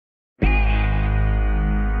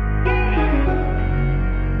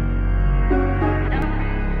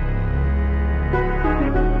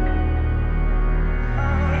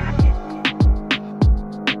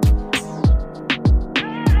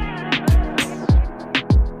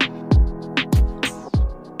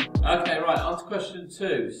question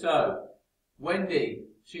 2. So, Wendy,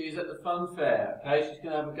 she is at the fun fair. Okay, she's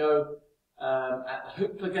going to have a go at the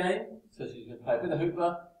hoopla game. So she's going to play a bit of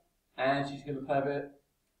hoopla, and she's going to have a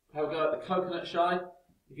go at the coconut shy.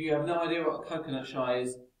 If you have no idea what a coconut shy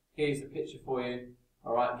is, here's a picture for you.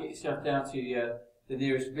 All right, get yourself down to the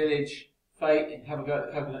nearest village, fete, and have a go at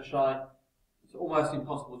the coconut shy. It's almost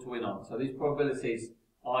impossible to win on. So these probabilities,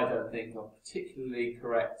 I don't think, are particularly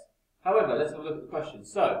correct. However, let's have a look at the question.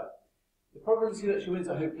 So, the probability that she wins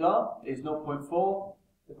at hoopla is 0.4.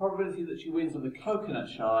 The probability that she wins on the coconut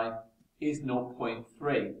shy is 0.3.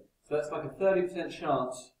 So that's like a 30%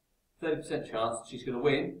 chance. 30% chance she's going to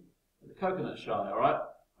win at the coconut shy. All right.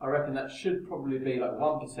 I reckon that should probably be like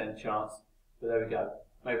 1% chance. But there we go.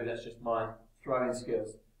 Maybe that's just my throwing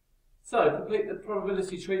skills. So, complete the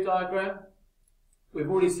probability tree diagram. We've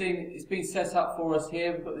already seen it's been set up for us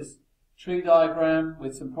here. We've got this tree diagram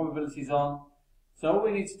with some probabilities on. So all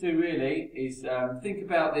we need to do really is think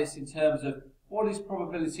about this in terms of what is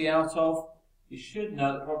probability out of. You should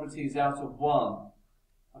know that probability is out of 1.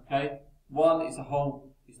 Okay, 1 is the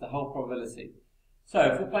whole probability. So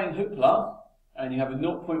if you're playing hoopla and you have a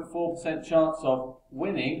 0.4% chance of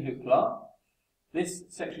winning hoopla, this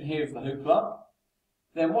section here is the hoopla.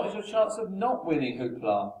 Then what is your chance of not winning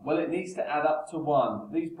hoopla? Well, it needs to add up to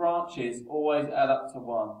 1. These branches always add up to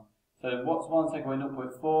 1. So what's 1 take away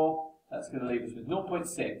 0.4? That's going to leave us with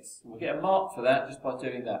 0.6. We'll get a mark for that just by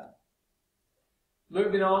doing that.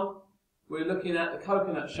 Moving on, we're looking at the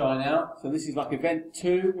coconut shy now. So this is like event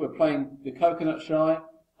 2. We're playing the coconut shy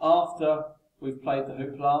after we've played the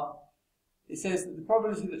hoopla. It says that the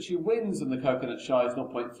probability that she wins on the coconut shy is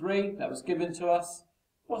 0.3. That was given to us.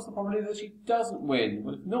 What's the probability that she doesn't win?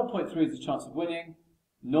 Well, if 0.3 is the chance of winning,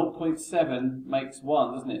 0.7 makes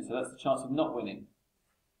 1, doesn't it? So that's the chance of not winning.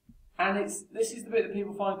 And this is the bit that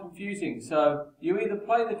people find confusing. So you either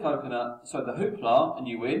play the hoopla and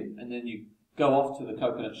you win, and then you go off to the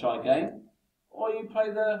coconut shy game, or you play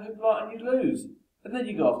the hoopla and you lose, and then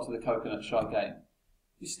you go off to the coconut shy game.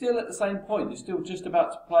 You're still at the same point. You're still just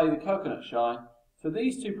about to play the coconut shy. So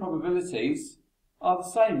these two probabilities are the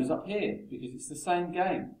same as up here because it's the same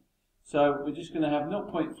game. So we're just going to have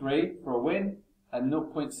 0.3 for a win and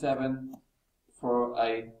 0.7 for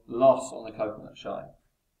a loss on the coconut shy.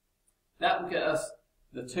 That will get us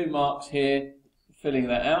the 2 marks here, filling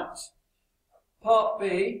that out. Part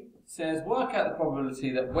B says work out the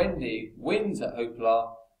probability that Wendy wins at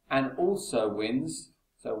hoopla and also wins,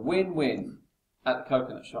 so win-win, at the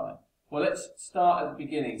coconut shy. Well, let's start at the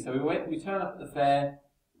beginning. So we turn up at the fair,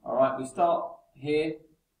 all right, we start here,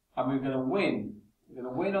 and we're going to win. We're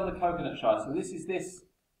going to win on the coconut shy. So this is this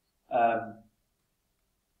kind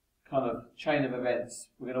of chain of events.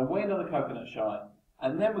 We're going to win on the coconut shy.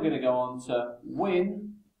 And then we're going to go on to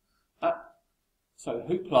win at, so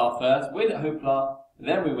hoopla first, win at hoopla,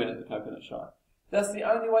 then we win at the coconut shy. That's the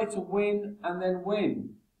only way to win and then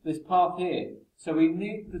win, this path here. So we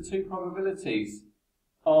need the 2 probabilities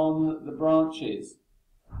on the branches.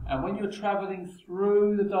 And when you're travelling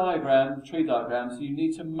through the diagram, the tree diagrams, you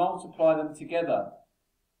need to multiply them together.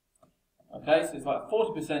 Okay, so it's like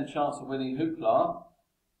 40% chance of winning hoopla.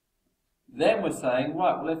 Then we're saying,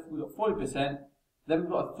 right, well, if we've got 40%, then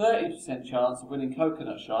we've got a 30% chance of winning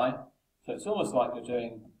coconut shy. So it's almost like you're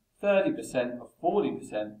doing 30% of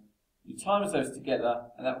 40%. You times those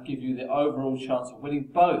together, and that will give you the overall chance of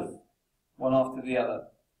winning both, one after the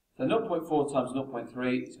other. So 0.4 times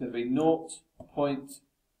 0.3 is going to be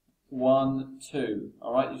 0.12.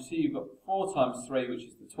 All right, you see you've got 4 times 3, which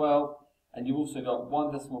is the 12, and you've also got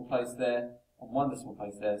 1 decimal place there and 1 decimal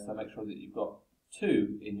place there, so make sure that you've got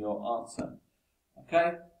 2 in your answer.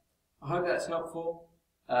 Okay, I hope that's helpful.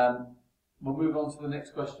 We'll move on to the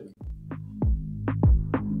next question.